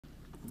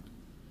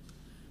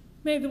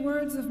May the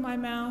words of my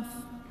mouth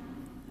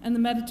and the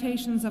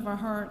meditations of our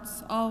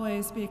hearts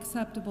always be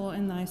acceptable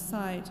in thy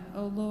sight,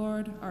 O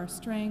Lord, our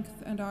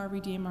strength and our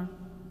Redeemer.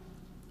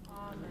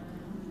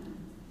 Amen.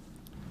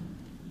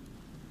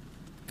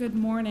 Good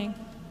morning.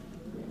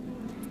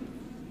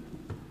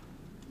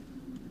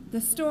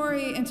 The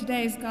story in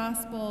today's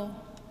gospel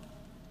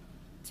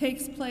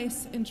takes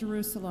place in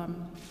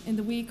Jerusalem in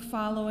the week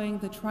following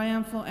the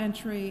triumphal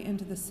entry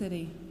into the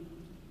city.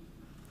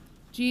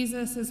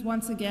 Jesus is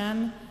once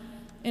again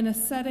in a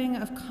setting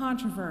of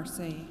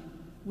controversy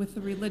with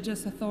the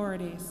religious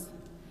authorities.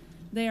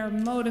 They are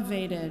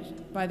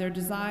motivated by their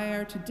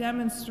desire to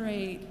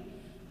demonstrate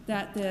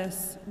that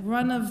this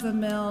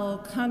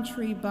run-of-the-mill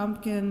country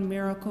bumpkin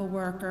miracle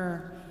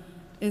worker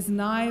is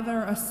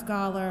neither a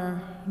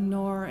scholar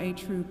nor a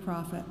true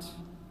prophet.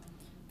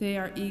 They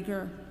are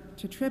eager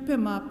to trip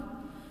him up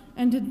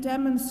and to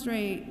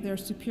demonstrate their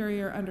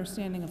superior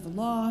understanding of the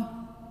law,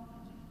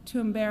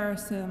 to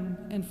embarrass him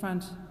in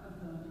front of the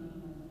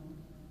people.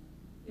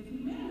 If he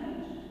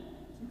managed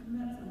to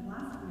commit some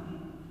blasphemy,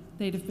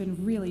 they'd have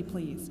been really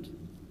pleased.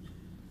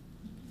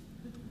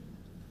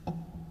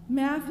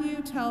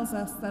 Matthew tells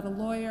us that a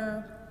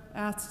lawyer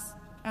asks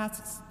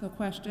the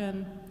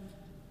question,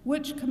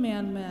 which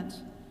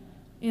commandment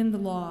in the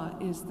law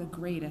is the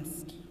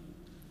greatest?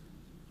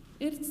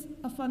 It's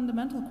a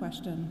fundamental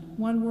question,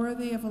 one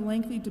worthy of a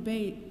lengthy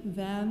debate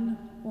then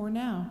or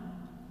now.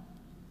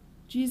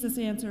 Jesus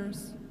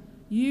answers,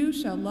 "You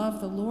shall love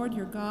the Lord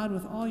your God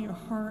with all your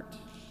heart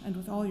and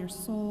with all your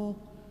soul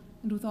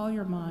and with all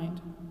your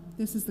mind.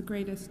 This is the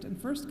greatest and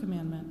first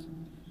commandment.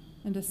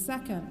 And a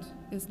second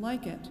is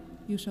like it.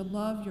 You shall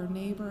love your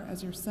neighbor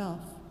as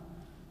yourself.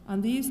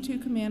 On these two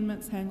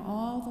commandments hang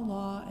all the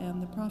law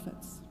and the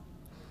prophets."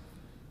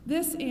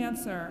 This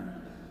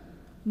answer,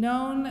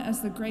 known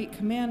as the Great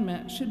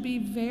Commandment, should be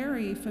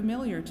very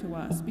familiar to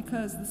us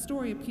because the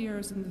story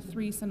appears in the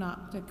three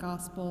synoptic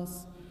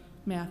Gospels,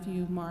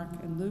 Matthew,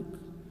 Mark, and Luke.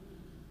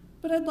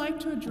 But I'd like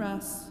to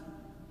address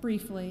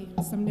briefly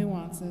some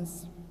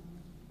nuances.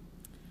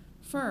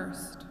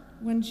 First,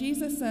 when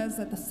Jesus says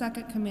that the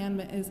second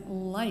commandment is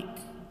like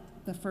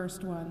the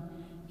first one,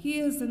 he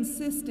is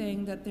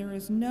insisting that there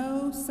is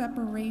no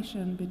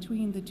separation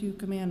between the two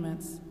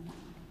commandments.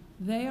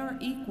 They are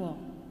equal.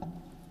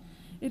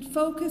 It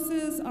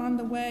focuses on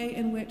the way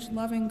in which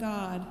loving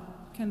God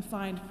can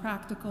find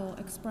practical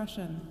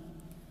expression.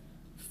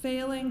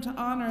 Failing to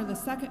honor the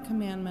second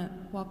commandment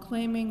while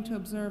claiming to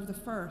observe the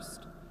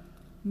first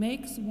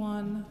makes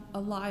one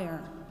a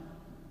liar.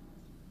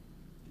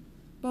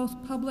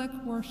 Both public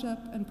worship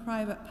and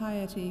private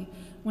piety,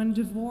 when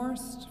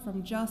divorced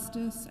from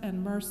justice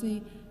and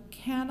mercy,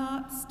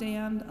 cannot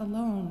stand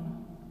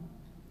alone.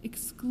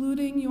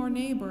 Excluding your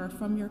neighbor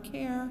from your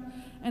care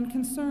and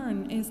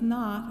concern is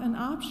not an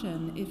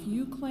option if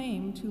you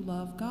claim to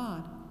love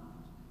God.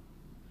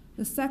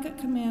 The second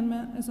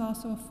commandment is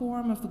also a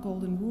form of the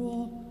Golden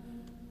Rule,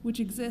 which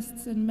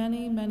exists in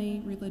many, many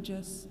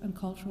religious and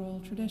cultural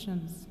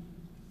traditions.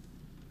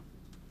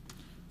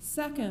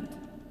 Second,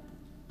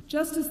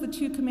 just as the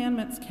two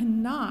commandments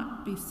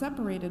cannot be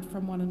separated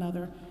from one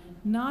another,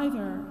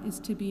 neither is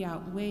to be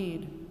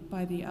outweighed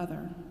by the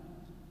other.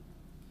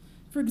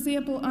 For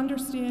example,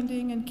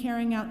 understanding and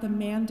carrying out the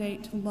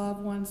mandate to love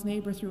one's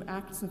neighbor through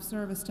acts of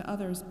service to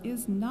others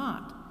is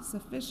not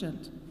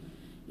sufficient.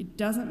 It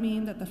doesn't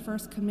mean that the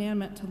first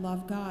commandment to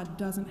love God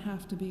doesn't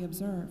have to be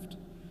observed.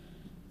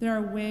 There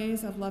are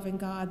ways of loving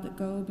God that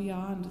go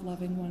beyond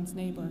loving one's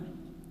neighbor.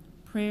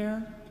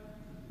 Prayer,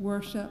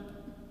 worship,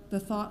 the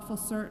thoughtful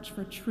search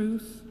for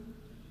truth,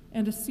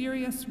 and a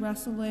serious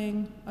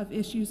wrestling of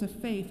issues of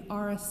faith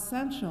are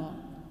essential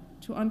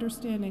to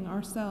understanding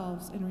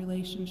ourselves in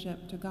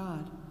relationship to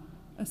God,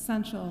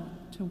 essential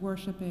to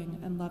worshiping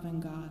and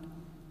loving God.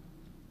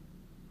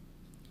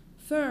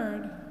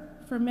 Third,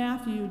 for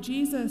Matthew,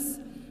 Jesus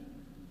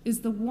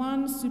is the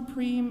one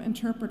supreme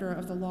interpreter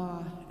of the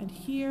law, and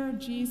here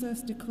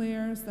Jesus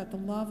declares that the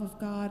love of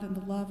God and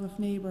the love of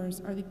neighbors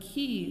are the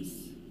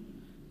keys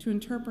to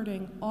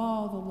interpreting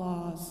all the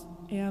laws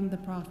and the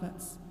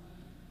prophets.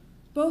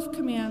 Both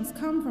commands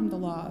come from the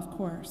law, of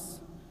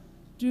course.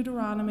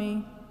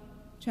 Deuteronomy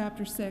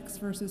chapter 6,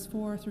 verses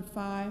 4 through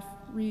 5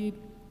 read,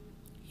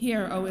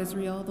 "Hear, O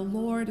Israel, the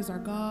Lord is our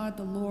God,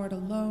 the Lord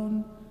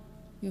alone.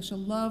 You shall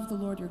love the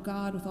Lord your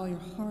God with all your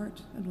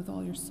heart and with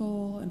all your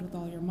soul and with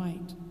all your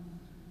might."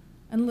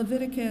 And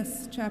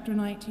Leviticus chapter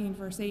 19,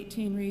 verse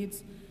 18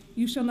 reads,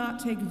 "You shall not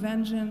take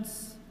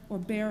vengeance or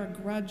bear a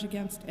grudge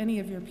against any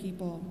of your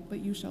people, but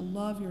you shall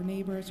love your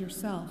neighbor as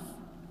yourself.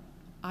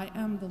 I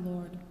am the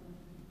Lord."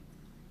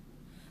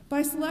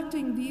 By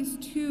selecting these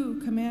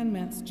two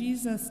commandments,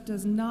 Jesus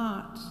does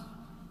not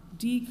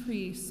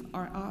decrease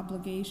our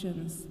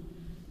obligations.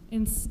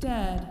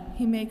 Instead,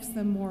 he makes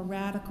them more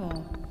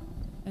radical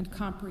and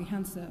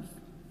comprehensive.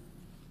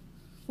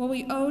 What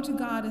we owe to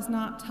God is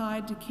not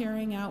tied to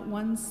carrying out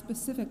one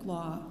specific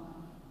law,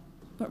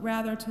 but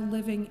rather to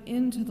living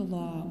into the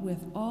law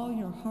with all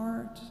your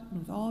heart and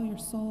with all your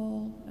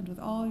soul and with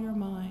all your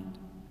mind.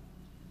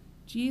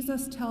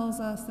 Jesus tells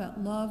us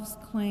that love's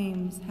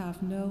claims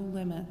have no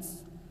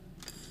limits.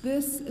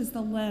 This is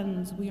the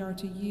lens we are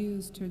to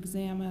use to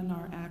examine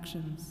our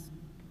actions.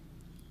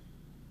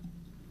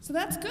 So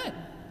that's good,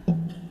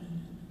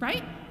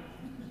 right?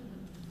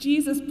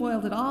 Jesus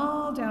boiled it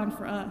all down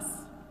for us,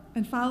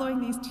 and following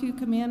these 2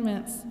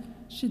 commandments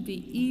should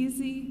be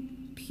easy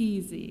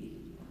peasy,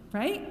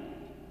 right?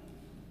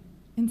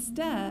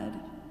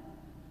 Instead,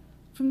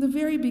 from the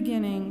very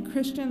beginning,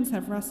 Christians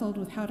have wrestled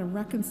with how to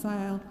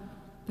reconcile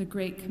the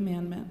great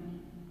commandment.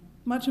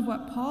 Much of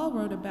what Paul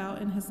wrote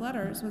about in his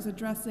letters was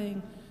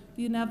addressing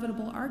the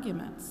inevitable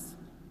arguments.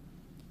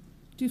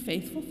 Do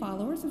faithful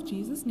followers of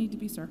Jesus need to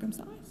be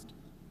circumcised?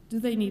 Do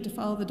they need to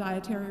follow the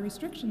dietary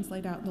restrictions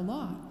laid out in the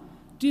law?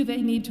 Do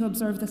they need to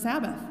observe the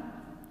Sabbath?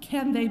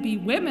 Can they be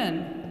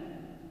women?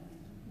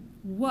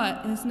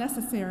 What is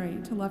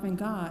necessary to loving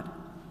God?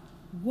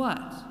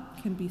 What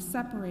can be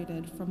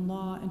separated from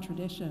law and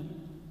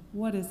tradition?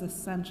 What is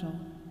essential?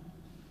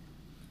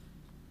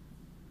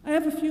 I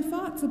have a few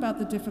thoughts about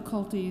the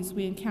difficulties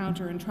we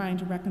encounter in trying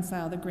to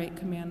reconcile the Great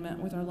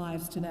Commandment with our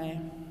lives today.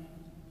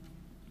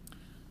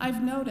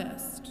 I've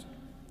noticed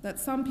that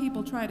some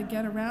people try to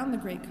get around the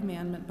Great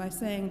Commandment by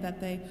saying that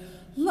they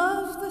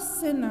love the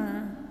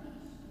sinner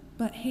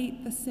but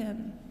hate the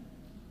sin.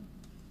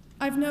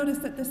 I've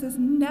noticed that this is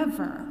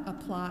never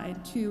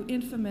applied to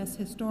infamous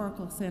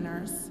historical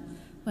sinners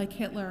like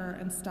Hitler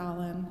and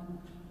Stalin,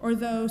 or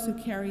those who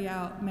carry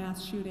out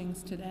mass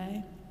shootings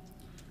today.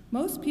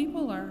 Most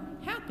people are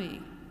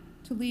happy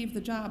to leave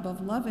the job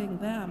of loving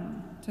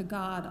them to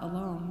God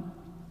alone.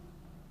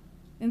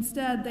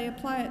 Instead, they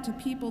apply it to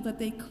people that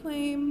they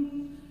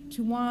claim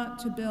to want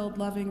to build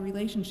loving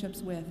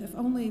relationships with, if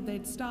only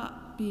they'd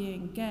stop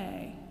being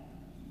gay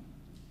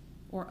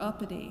or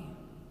uppity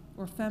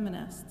or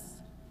feminists.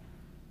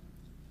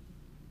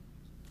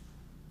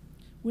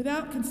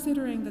 Without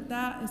considering that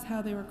that is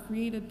how they were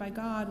created by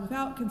God,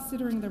 without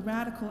considering the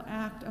radical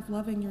act of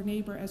loving your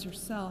neighbor as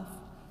yourself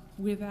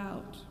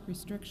without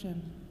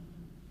restriction.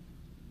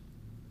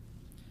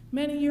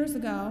 Many years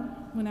ago,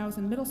 when I was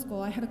in middle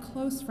school, I had a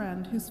close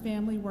friend whose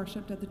family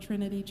worshiped at the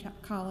Trinity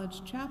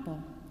College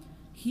Chapel.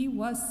 He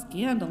was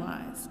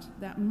scandalized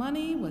that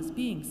money was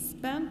being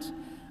spent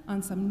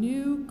on some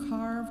new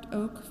carved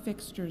oak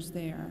fixtures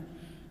there,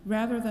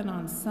 rather than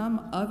on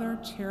some other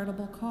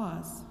charitable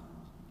cause,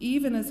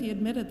 even as he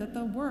admitted that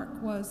the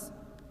work was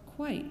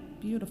quite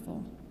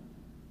beautiful.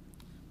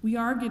 We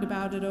argued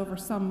about it over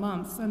some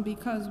months, and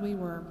because we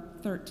were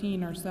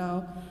 13 or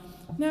so,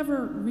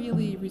 never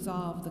really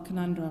resolved the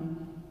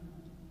conundrum.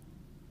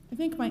 I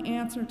think my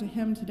answer to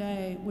him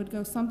today would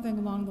go something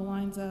along the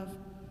lines of,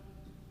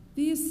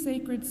 these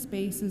sacred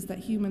spaces that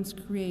humans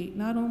create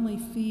not only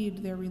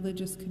feed their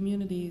religious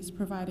communities,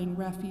 providing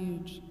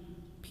refuge,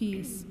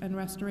 peace, and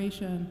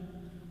restoration,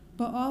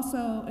 but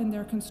also in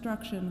their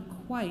construction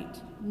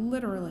quite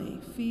literally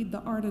feed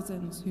the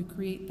artisans who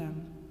create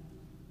them.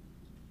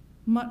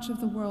 Much of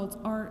the world's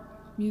art,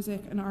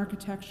 music, and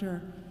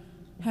architecture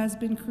has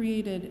been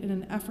created in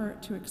an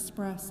effort to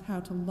express how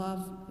to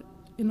love,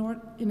 in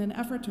an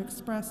effort to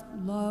express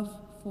love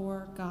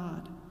for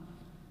God.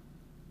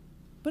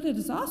 But it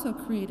has also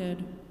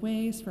created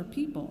ways for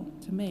people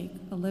to make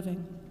a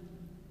living.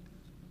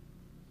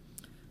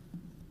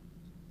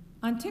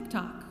 On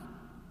TikTok,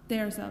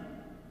 there's a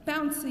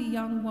bouncy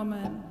young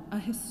woman, a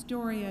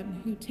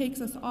historian, who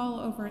takes us all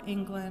over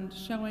England,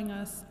 showing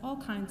us all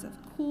kinds of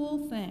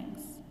cool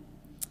things.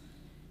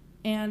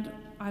 And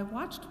I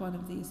watched one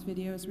of these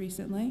videos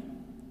recently,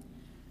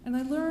 and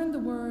I learned the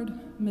word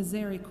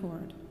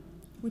misericord,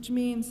 which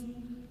means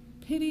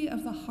pity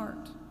of the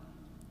heart.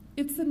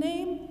 It's the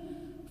name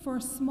for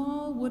a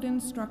small wooden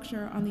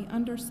structure on the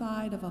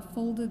underside of a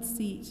folding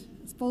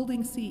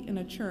seat in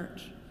a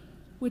church,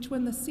 which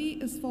when the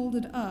seat is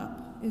folded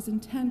up is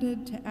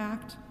intended to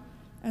act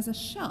as a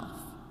shelf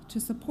to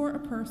support a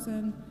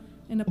person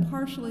in a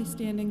partially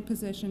standing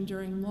position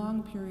during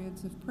long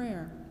periods of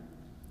prayer.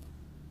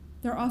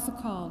 They're also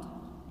called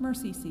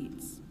mercy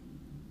seats.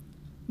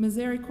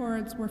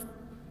 Misericords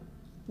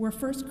were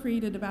first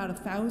created about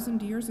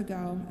 1,000 years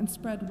ago and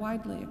spread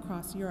widely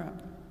across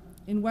Europe.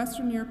 In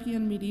Western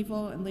European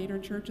medieval and later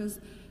churches,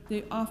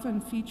 they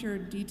often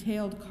featured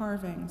detailed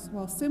carvings,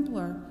 while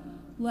simpler,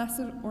 less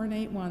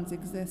ornate ones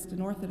exist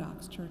in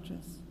Orthodox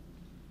churches.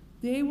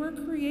 They were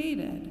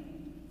created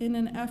in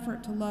an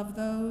effort to love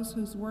those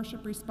whose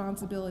worship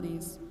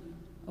responsibilities,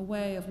 a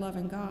way of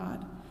loving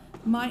God,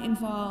 might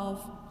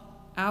involve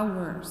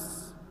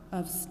hours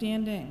of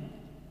standing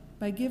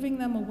by giving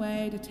them a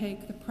way to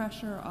take the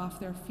pressure off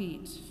their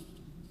feet.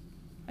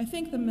 I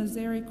think the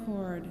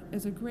misericord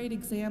is a great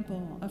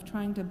example of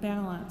trying to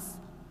balance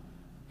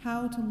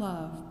how to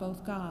love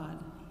both God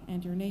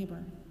and your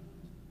neighbor.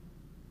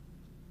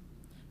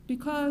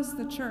 Because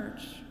the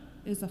church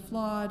is a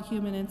flawed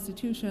human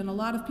institution, a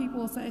lot of people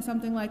will say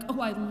something like,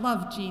 oh, I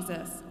love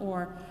Jesus,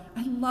 or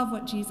I love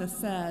what Jesus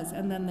says,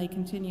 and then they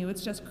continue,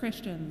 it's just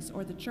Christians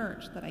or the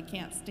church that I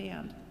can't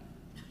stand.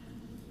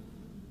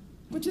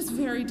 Which is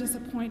very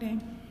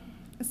disappointing,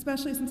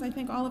 especially since I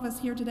think all of us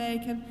here today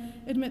can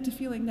admit to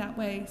feeling that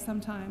way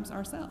sometimes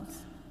ourselves.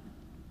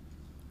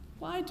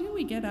 Why do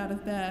we get out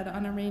of bed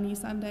on a rainy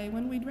Sunday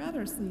when we'd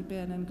rather sleep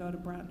in and go to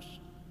brunch?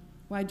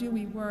 Why do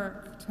we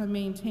work to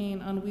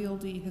maintain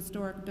unwieldy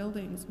historic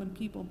buildings when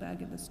people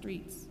beg in the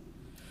streets?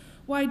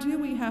 Why do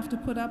we have to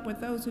put up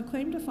with those who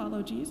claim to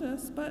follow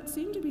Jesus but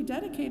seem to be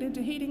dedicated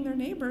to hating their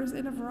neighbors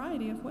in a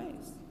variety of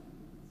ways?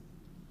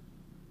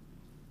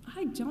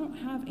 I don't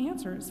have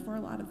answers for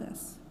a lot of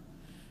this,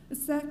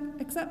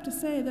 except to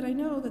say that I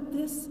know that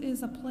this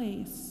is a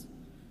place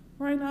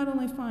where I not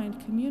only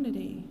find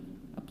community,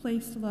 a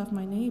place to love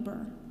my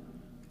neighbor,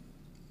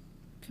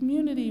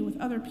 community with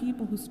other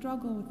people who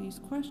struggle with these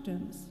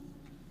questions,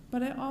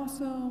 but I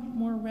also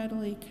more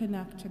readily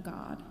connect to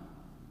God,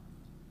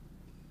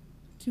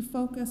 to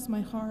focus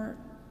my heart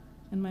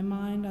and my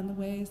mind on the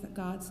ways that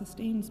God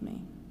sustains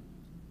me.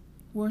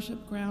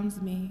 Worship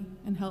grounds me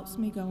and helps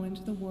me go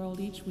into the world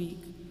each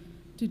week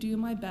to do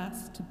my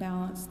best to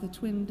balance the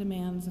twin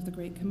demands of the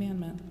Great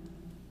Commandment.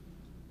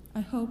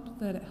 I hope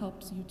that it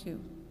helps you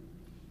too.